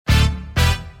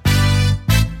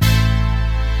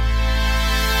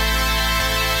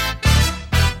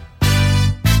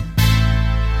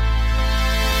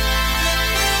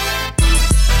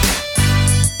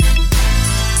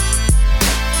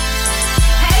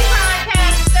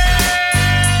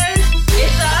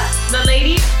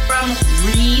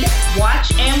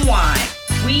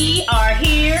We are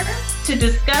here to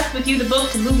discuss with you the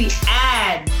book to movie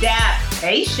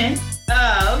adaptation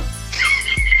of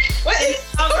What is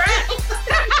Tall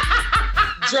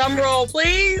Grass? Drum roll,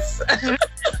 please.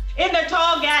 In the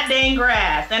Tall Goddamn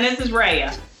Grass. And this is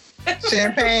Raya.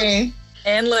 Champagne.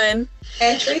 And Lynn.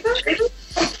 and Teresa?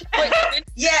 Wait,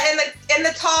 Yeah, in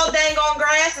the tall dang on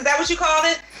grass. Is that what you called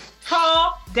it?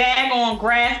 Tall Daggone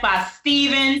Grass by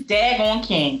Stephen Daggone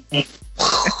King.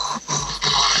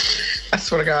 I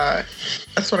swear to God.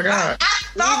 I swear to God. I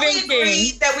thought we Stephen King.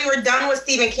 agreed that we were done with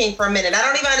Stephen King for a minute. I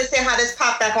don't even understand how this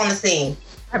popped back on the scene.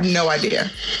 I have no idea.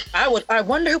 I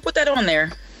wonder who put that on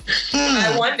there.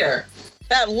 I wonder.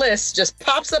 That list just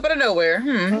pops up out of nowhere.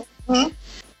 At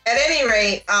any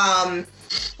rate,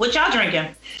 What y'all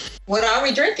drinking? what are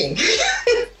we drinking?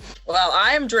 Well,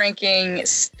 I'm drinking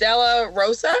Stella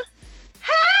Rosa.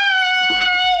 Hey!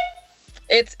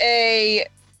 It's a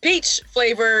peach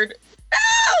flavored.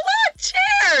 Oh, look!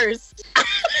 Cheers!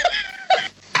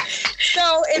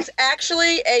 So it's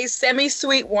actually a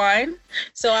semi-sweet wine.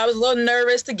 So I was a little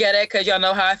nervous to get it because y'all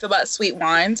know how I feel about sweet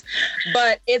wines.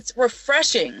 But it's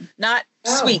refreshing, not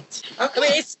sweet. Okay. I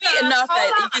mean, it's sweet enough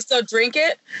that you can still drink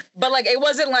it. But like, it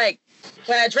wasn't like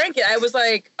when I drank it, I was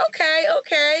like, okay.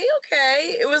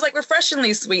 It was like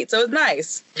refreshingly sweet. So it's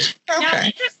nice. Now, Okay.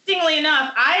 interestingly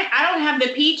enough, I don't have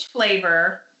the peach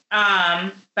flavor,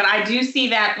 but I do see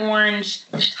that orange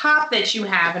top that you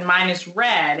have, and mine is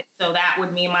red, so that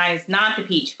would mean mine is not the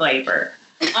peach flavor.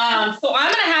 So I'm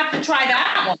gonna have to try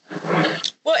that one.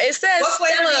 Well, it says What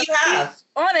flavor Stella do you have?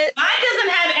 on it. Mine doesn't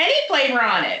have any flavor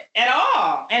on it at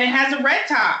all, and it has a red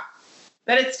top,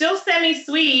 but it's still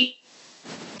semi-sweet.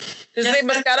 Does it say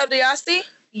Moscato d'Asti?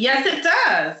 Yes, it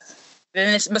does.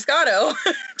 Then it's Moscato.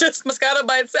 Just Moscato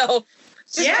by itself.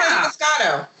 Just Yeah. plain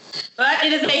Moscato. But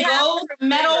it is a gold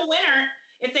medal winner.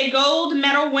 It's a gold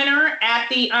medal winner at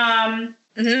the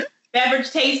Mm-hmm.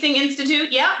 Beverage Tasting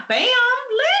Institute. Yeah, bam, Lynn,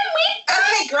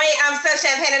 Okay, great. So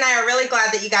Champagne and I are really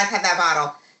glad that you guys have that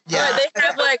bottle. Yeah. They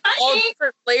have like all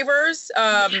different flavors.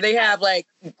 They have like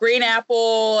green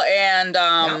apple and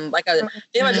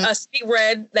they have a sweet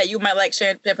red that you might like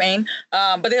champagne.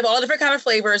 But they have all different kind of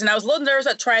flavors. And I was a little nervous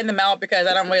at trying them out because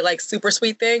I don't really like super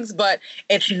sweet things. But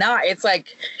it's not. It's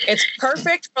like it's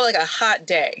perfect for like a hot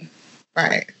day.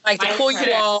 Right. Like to cool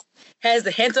you off. Has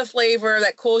the hint of flavor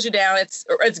that cools you down. It's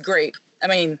great. I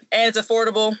mean, and it's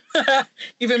affordable,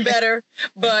 even better.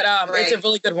 But it's a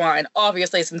really good wine.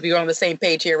 Obviously, since we were on the same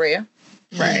page here, Rhea.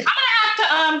 Right. I'm gonna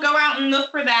have to go out and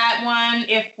look for that one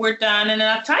if we're done in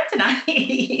enough time tonight.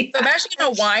 So I'm actually in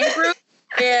a wine group,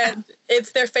 and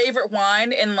it's their favorite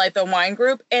wine in like the wine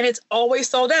group, and it's always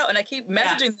sold out. And I keep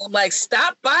messaging them like,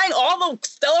 stop buying all the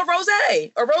Stella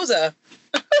Rosa.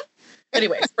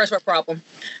 Anyways, first world problem.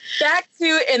 Back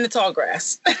to In the Tall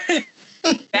Grass.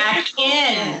 Back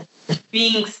in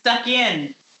being stuck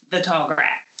in the tall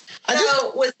grass. I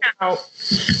just was out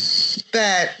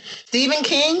that Stephen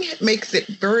King makes it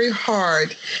very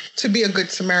hard to be a good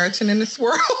Samaritan in this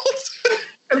world.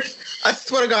 I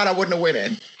swear to God, I wouldn't have went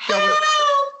in.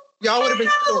 Y'all would have been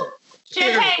cool.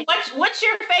 Champagne, what's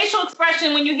your facial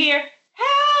expression when you hear,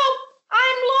 help,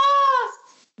 I'm lost?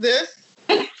 This?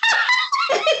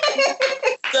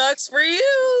 Sucks for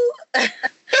you. Or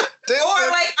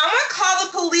like, I'm gonna call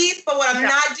the police, but what I'm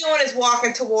not doing is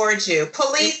walking towards you.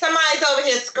 Police, somebody's over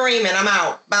here screaming. I'm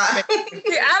out. Bye. See,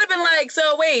 I'd have been like,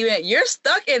 so wait a minute, you're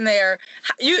stuck in there.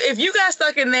 If you got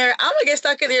stuck in there, I'm gonna get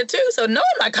stuck in there too. So no,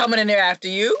 I'm not coming in there after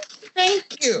you.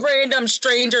 Thank you. Random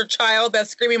stranger child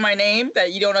that's screaming my name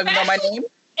that you don't even know my name.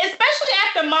 Especially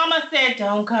after Mama said,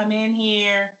 don't come in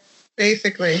here.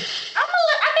 Basically. I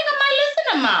think I might listen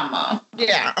to Mama.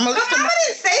 Yeah. I'm a But Mama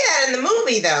didn't say that in the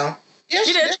movie, though. Yeah,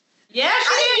 She did. Yeah,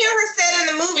 I didn't hear her say it in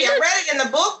the movie. I read it in the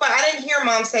book, but I didn't hear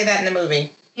Mom say that in the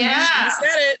movie. Yeah. She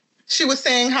said it. She was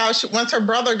saying how once her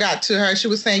brother got to her, she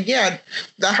was saying, yeah,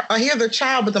 I hear the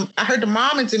child, but I heard the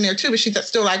mom is in there too, but she's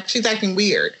still like, she's acting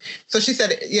weird. So she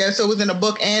said, yeah, so it was in the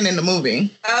book and in the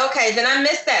movie. Okay, then I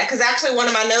missed that because actually one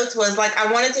of my notes was like, I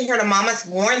wanted to hear the mamas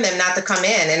warn them not to come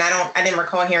in, and I didn't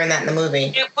recall hearing that in the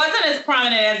movie. It wasn't as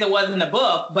prominent as it was in the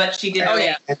book, but she did. Oh,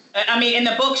 yeah. I mean, in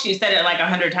the book, she said it like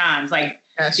 100 times. Like,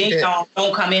 Yeah, she ding did. dong,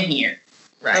 don't come in here.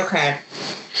 Right. Okay.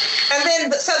 And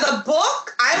then, so the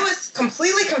book, I was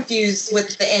completely confused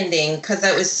with the ending because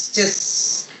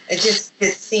it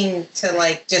just seemed to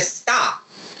like just stop.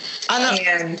 I know.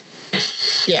 And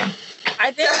Yeah.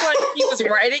 I think when he was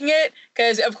writing it,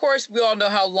 because of course we all know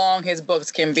how long his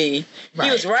books can be. Right.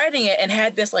 He was writing it and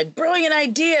had this like brilliant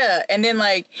idea, and then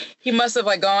like he must have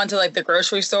like gone to like the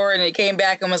grocery store and he came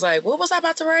back and was like, "What was I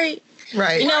about to write?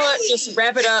 Right. You know what? Just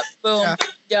wrap it up. Boom, Yeah.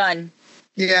 done."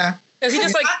 Yeah. Because he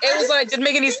just like, it was like, didn't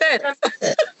make any sense.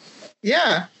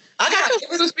 Yeah. I got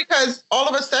confused because all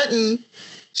of a sudden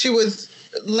she was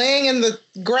laying in the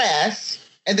grass,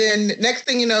 and then next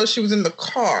thing you know, she was in the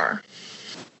car.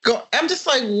 I'm just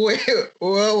like,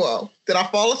 whoa. Did I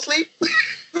fall asleep?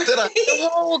 The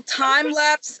whole time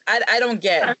lapse, I don't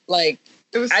get. Like,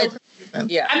 it was so confusing.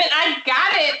 Yeah. I mean, I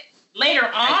got it later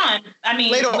on. I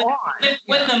mean,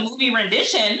 with the movie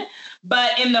rendition.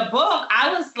 But in the book,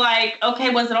 I was like,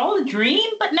 okay, was it all a dream?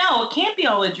 But no, it can't be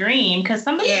all a dream because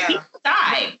somebody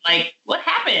died. Like, what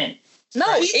happened? No,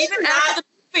 even after the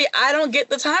movie, I don't get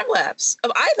the time lapse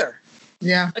of either.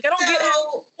 Yeah. Like, I don't get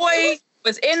how the boy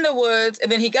was in the woods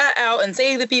and then he got out and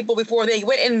saved the people before they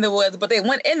went in the woods, but they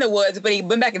went in the woods, but he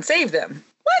went back and saved them.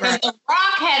 What? Right. The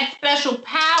Rock had special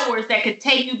powers that could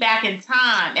take you back in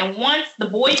time. And once the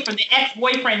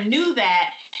ex-boyfriend knew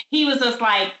that, he was just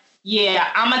like,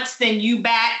 yeah, I'm going to send you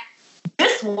back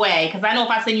this way. Because I know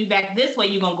if I send you back this way,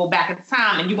 you're going to go back in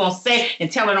time and you're going to say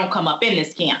and tell her don't come up in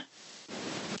this camp.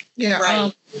 Yeah.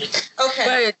 Right.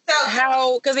 Okay. But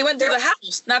how, because they went to the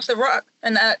house, not the Rock.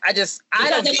 And I don't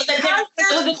It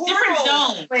was a different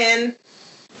zone. When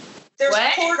there's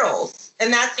portals.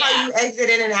 And that's how you exit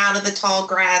in and out of the tall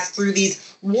grass through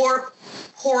these warp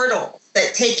portals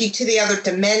that take you to the other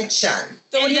dimension.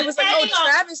 So when he was like,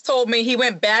 Travis told me he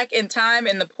went back in time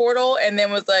in the portal and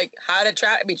then was like, how did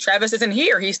Travis isn't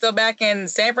here. He's still back in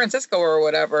San Francisco or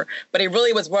whatever. But he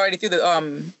really was already through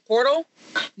the portal.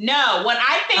 No, what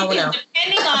I think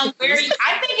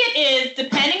is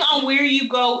depending on where you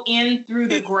go in through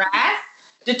the grass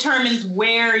determines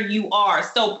where you are.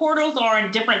 So portals are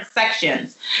in different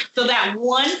sections. So that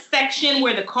one section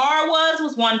where the car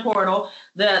was one portal.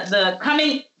 The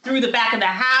coming through the back of the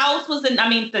house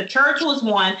the church was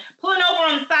one. Pulling over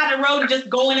on the side of the road and just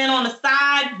going in on the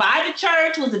side by the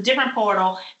church was a different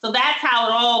portal. So that's how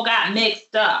it all got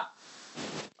mixed up.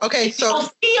 Okay, so you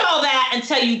don't see all that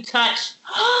until you touch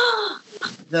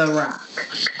the Rock.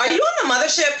 Are you on the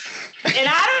mothership? And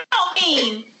I don't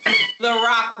mean the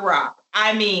Rock.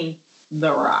 I mean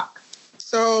the Rock.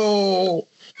 So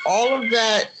all of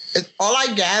that, all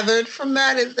I gathered from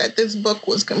that is that this book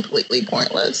was completely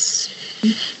pointless.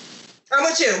 I'm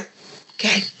with you.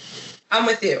 Okay. I'm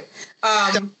with you.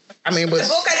 The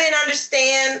book I didn't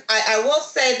understand. I will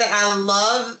say that I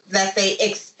love that they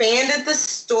expanded the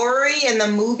story in the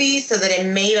movie so that it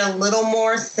made a little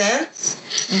more sense.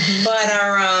 Mm-hmm.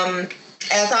 But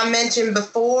as I mentioned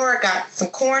before, I got some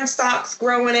corn stalks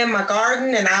growing in my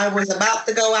garden, and I was about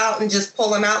to go out and just pull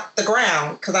them out the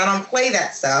ground because I don't play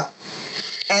that stuff.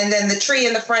 And then the tree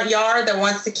in the front yard that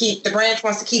the branch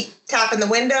wants to keep tapping the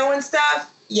window and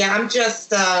stuff. Yeah, I'm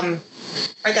just, I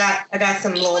got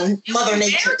some little Mother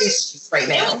Nature issues right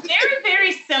now. It was very,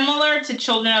 very similar to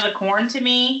Children of the Corn to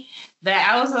me, that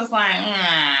I was just like,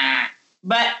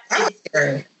 but that was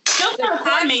scary. The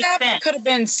concept could have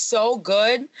been so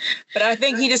good, but I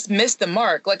think he just missed the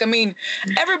mark. Like, I mean,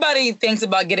 everybody thinks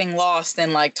about getting lost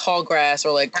in like tall grass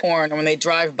or like corn, or when they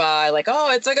drive by, like,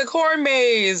 oh, it's like a corn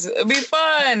maze, it'd be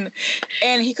fun.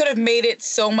 And he could have made it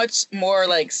so much more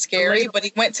like scary, but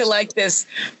he went to like this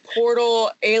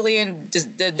portal alien,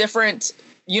 the different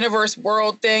universe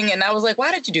world thing, and I was like,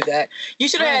 why did you do that? You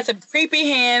should have had some creepy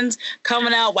hands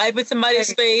coming out, wiping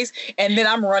somebody's face, and then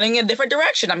I'm running in a different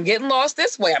direction. I'm getting lost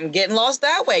this way. I'm getting lost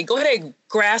that way. Go ahead and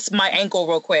grasp my ankle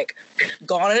real quick.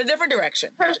 Gone in a different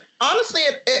direction. Honestly,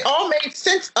 it all made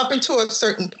sense up until a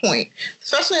certain point,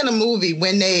 especially in the movie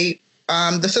when they,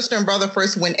 the sister and brother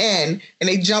first went in and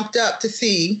they jumped up to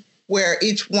see where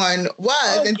each one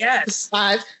was. Oh, and yes.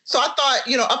 So I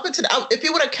thought, up until if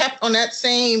you would have kept on that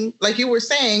same, like you were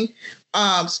saying,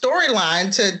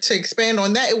 storyline to expand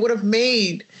on that, it would have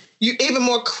made you even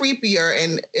more creepier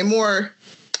and more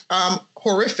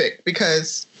horrific,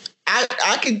 because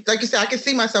I could, like you said, I could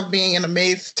see myself being in a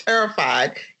maze,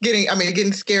 terrified,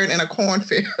 getting scared in a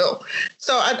cornfield.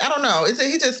 So I don't know.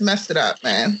 He just messed it up,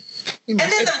 man. And then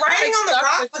the writing on the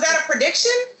rock, was that a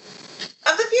prediction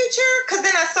of the future? Because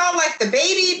then I saw like the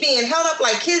baby being held up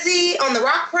like Kizzy on the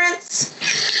Rock Prince,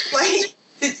 like.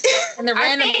 And the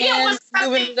random hands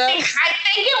moving it up. I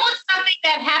think it was something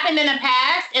that happened in the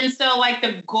past, and so like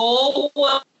the goal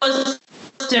was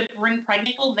to bring pregnant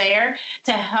people there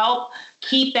to help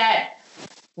keep that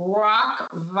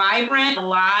rock vibrant,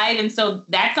 alive, and so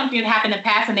that's something that happened in the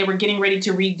past, and they were getting ready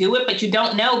to redo it, but you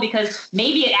don't know, because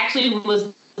maybe it actually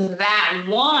was that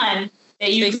one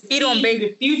that you see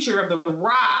the future of the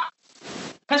rock.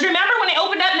 Because remember when it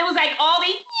opened up and it was like all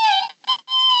these.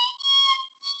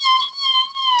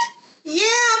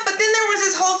 Yeah, but then there was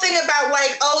this whole thing about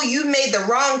like, oh, you made the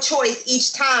wrong choice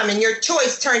each time and your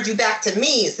choice turned you back to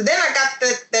me. So then I got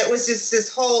that was just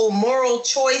this whole moral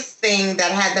choice thing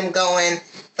that had them going.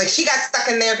 Like she got stuck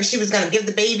in there because she was going to give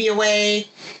the baby away,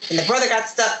 and the brother got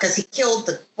stuck because he killed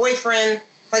the boyfriend.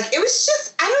 Like it was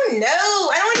just, I don't know.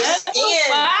 I don't understand.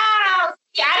 Wow.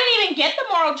 See, I didn't even get the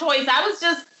moral choice. I was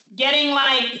just getting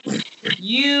like if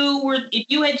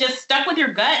you had just stuck with your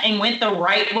gut and went the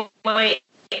right way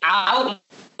out,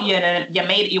 you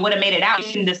would have made it out.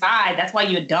 You didn't decide. That's why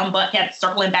you dumb butt kept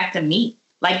circling back to me.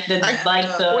 Like the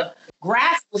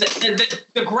grass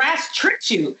the grass tricked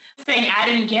you. I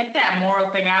didn't get that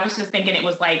moral thing. I was just thinking it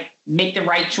was like make the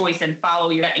right choice and follow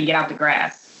your gut and get out the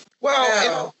grass.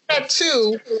 Well, that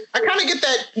too, I kind of get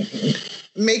that.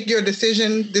 Make your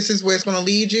decision. This is where it's going to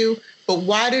lead you. But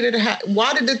why did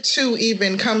the two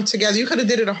even come together? You could have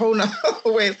did it a whole nother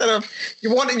way instead of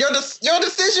your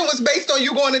decision was based on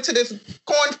you going into this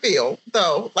cornfield.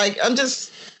 So like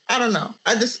I don't know.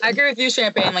 I agree with you,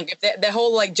 Champagne. Like if that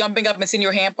whole like jumping up and seeing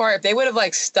your hand part, if they would have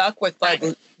like stuck with like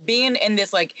being in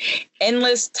this like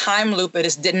endless time loop that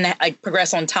just didn't like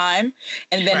progress on time,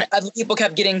 and then other people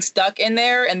kept getting stuck in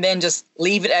there, and then just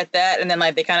leave it at that, and then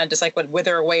like they kind of just like would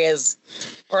wither away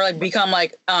or like become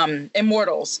like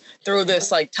immortals through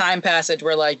this like time passage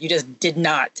where like you just did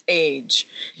not age,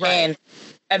 and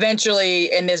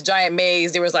eventually in this giant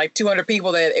maze there was like 200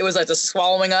 people that it was like just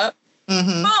swallowing up.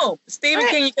 Mm-hmm. Oh, Stephen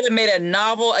King, you could have made a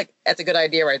novel. Like, that's a good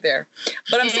idea right there.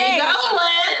 But I'm saying,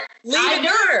 leave it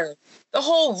there. The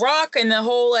whole rock and the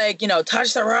whole, like,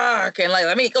 touch the rock and, like,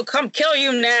 let me go come kill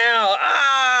you now.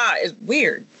 It's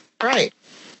weird. Right.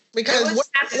 Because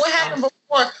what happened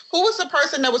before? Who was the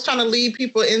person that was trying to lead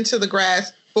people into the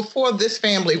grass before this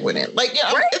family went in? Like,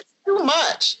 it's too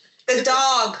much. The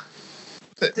dog.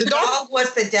 The dog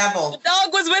was the devil. The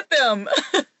dog was with them.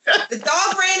 The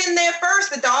dog ran in there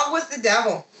first. The dog was the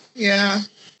devil. Yeah.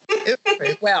 It's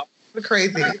crazy. Well, it's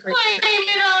crazy. Blame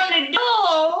it on the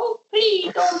dog.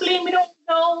 Please don't blame it on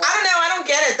the dog. I don't know. I don't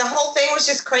get it. The whole thing was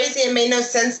just crazy. It made no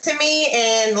sense to me.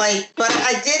 And but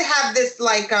I did have this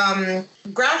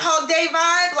Groundhog Day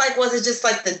vibe. Like, was it just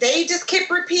like the day just kept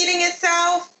repeating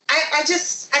itself?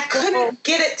 I couldn't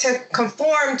get it to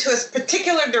conform to a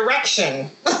particular direction. And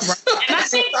I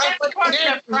think that's part of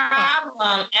the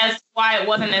problem as why it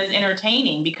wasn't as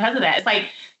entertaining because of that. It's like,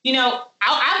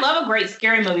 I love a great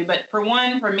scary movie, but for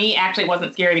me, actually it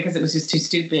wasn't scary because it was just too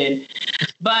stupid.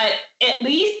 But at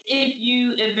least if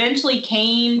you eventually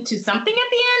came to something at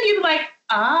the end, you'd be like,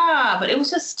 but it was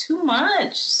just too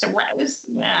much. So it was,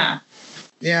 Yeah.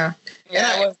 Yeah,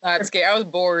 I was not scared. I was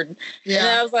bored. Yeah. And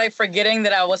I was like forgetting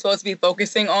that I was supposed to be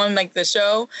focusing on like the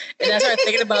show. And I started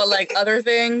thinking about like other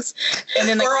things. And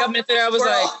then like a couple minutes later I was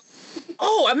like,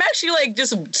 oh, I'm actually like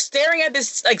just staring at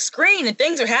this like screen and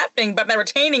things are happening, but not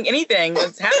retaining anything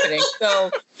that's happening. So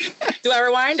do I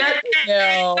rewind it?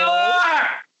 No.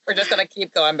 We're just gonna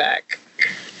keep going back.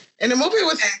 And the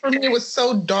movie was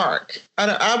so dark.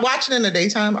 I watch it in the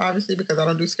daytime, obviously, because I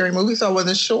don't do scary movies, so I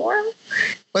wasn't sure.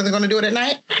 Wasn't going to do it at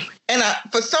night. And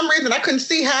for some reason, I couldn't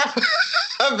see half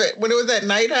of it. When it was at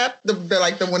night,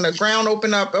 when the ground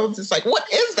opened up, I was just like,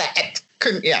 what is that?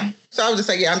 So I was just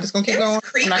like, I'm just going to keep going.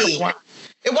 Creepy.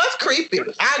 It was creepy.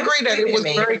 I agree that it was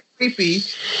very creepy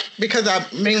because I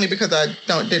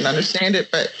didn't understand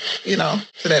it, but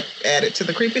so that added to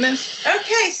the creepiness.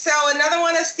 Okay, so another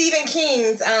one of Stephen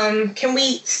King's. Can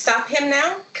we stop him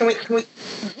now? Can we?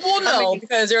 Well, no,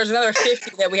 because there's another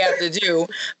 50 that we have to do.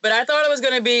 But I thought it was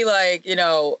going to be like,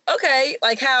 okay,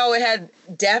 like how it had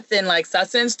depth and like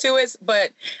substance to it.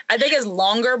 But I think it's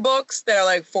longer books that are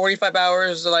like 45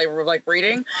 hours like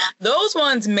reading. Those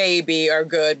ones maybe are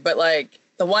good, but like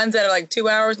the ones that are like 2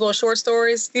 hours, little short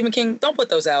stories, Stephen King, don't put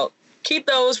those out. Keep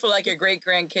those for like your great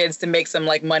grandkids to make some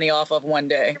like money off of one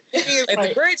day. Like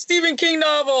the great Stephen King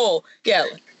novel. Yeah,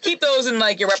 keep those in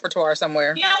like your repertoire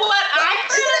somewhere. You know what? I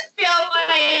kind of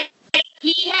feel like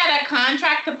he had a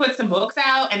contract to put some books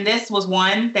out, and this was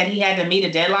one that he had to meet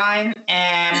a deadline,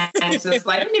 and it's just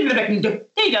like, there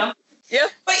you go. Yeah.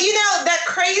 But that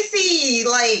crazy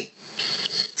like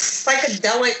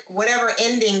psychedelic whatever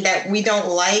ending that we don't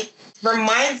like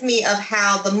reminds me of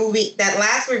how the movie, that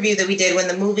last review that we did when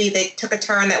the movie, they took a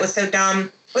turn that was so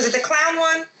dumb. Was it the clown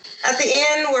one at the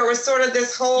end where it was sort of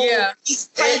this whole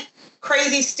type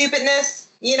crazy stupidness?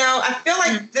 I feel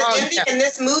like the ending in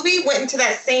this movie went into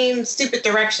that same stupid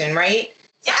direction, right?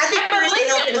 So I think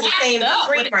it was the same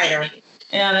screenwriter.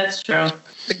 Yeah, that's true.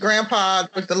 The grandpa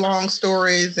with the long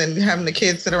stories and having the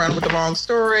kids sit around with the long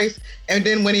stories. And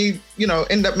then when he,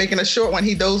 ended up making a short one,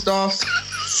 he dozed off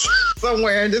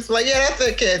somewhere and just like, yeah, that's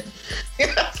it, kid.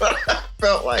 That's what I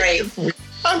felt like. Right.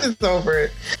 I'm just over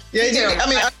it. Yeah, I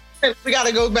mean, we got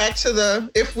to go back to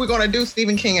if we're going to do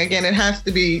Stephen King again, it has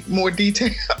to be more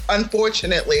detailed,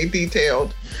 unfortunately,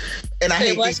 detailed. And I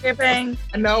hate Champagne.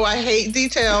 No, I hate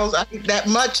details. I hate that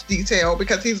much detail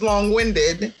because he's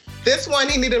long-winded. This one,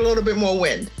 he needed a little bit more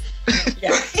wind.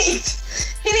 Yeah. Right. He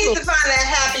needs to find that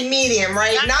happy medium,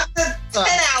 right? Not the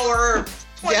 10-hour,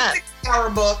 26-hour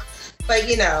book, but,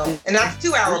 and not the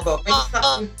 2-hour book.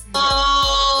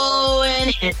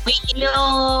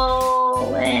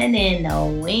 And in the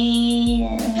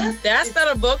wind. That's not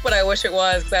a book, but I wish it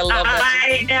was because I love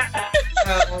that.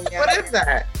 What is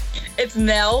that? It's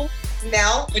Nell.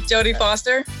 Nell? With Jodie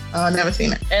Foster. Oh, I've never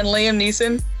seen it. And Liam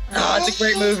Neeson. Oh, it's a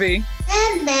great movie.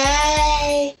 And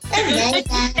May. He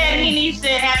said he needs to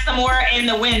have some more in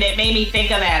the wind. It made me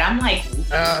think of that. I'm like,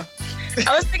 I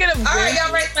was thinking of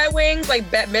y'all rate my wings, like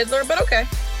Bette Midler, but okay.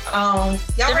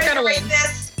 Y'all ready to rate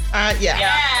this? Yeah.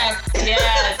 Yes.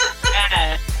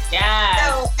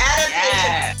 So,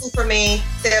 adaptation for me.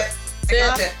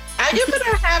 I give it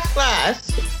a half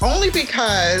glass only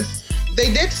because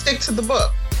they did stick to the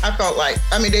book. I felt like,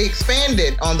 they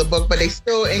expanded on the book, but they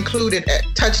still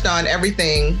touched on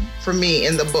everything for me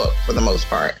in the book for the most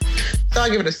part. So I'll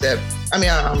give it a sip.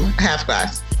 Half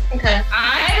glass. Okay.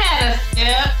 I had a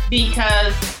sip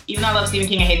because even though I love Stephen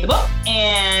King, I hate the book.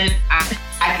 And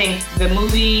I think the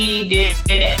movie did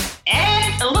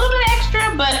add a little bit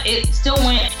extra, but it still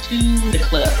went to the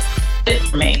clip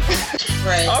for me.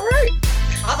 Right. All right.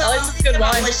 Although I'm thinking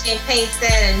about what Champagne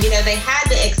said, and they had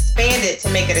to expand it to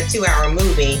make it a 2-hour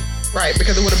movie. Right,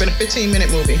 because it would have been a 15-minute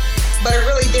movie. But it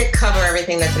really did cover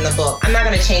everything that's in the book. I'm not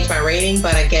going to change my rating,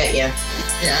 but I get you.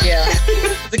 Yeah.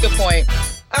 That's a good point.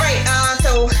 All right,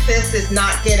 so this is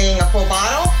not getting a full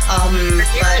bottle,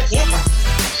 but yeah.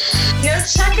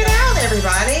 Check it out,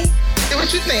 everybody. See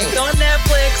what you think. It's on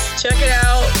Netflix. Check it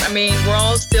out. We're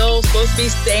all still supposed to be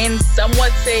staying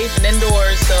somewhat safe and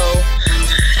indoors, so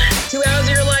 2 hours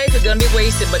of your life is going to be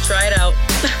wasted, but try it out.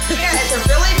 Yeah, it's a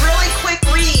really, really quick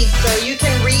read, so you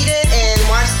can read it and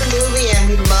watch the movie, and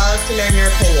we'd love to know your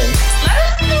opinion. Let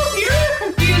us know if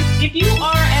you're confused, if you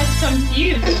are as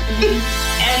confused.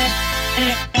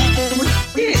 and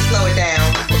we need to slow it down.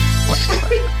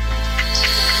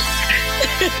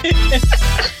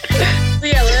 So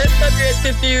yeah, let us know if you're as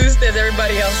confused as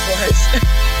everybody else was.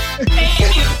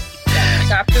 Thank you.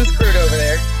 Chopped and screwed over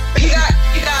there. You got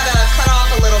cut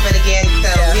off a little bit again, so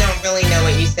we don't really know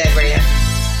what you said, Rhea.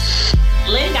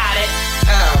 Lynn got it.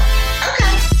 Oh, okay.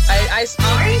 I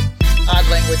speak odd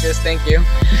languages, thank you.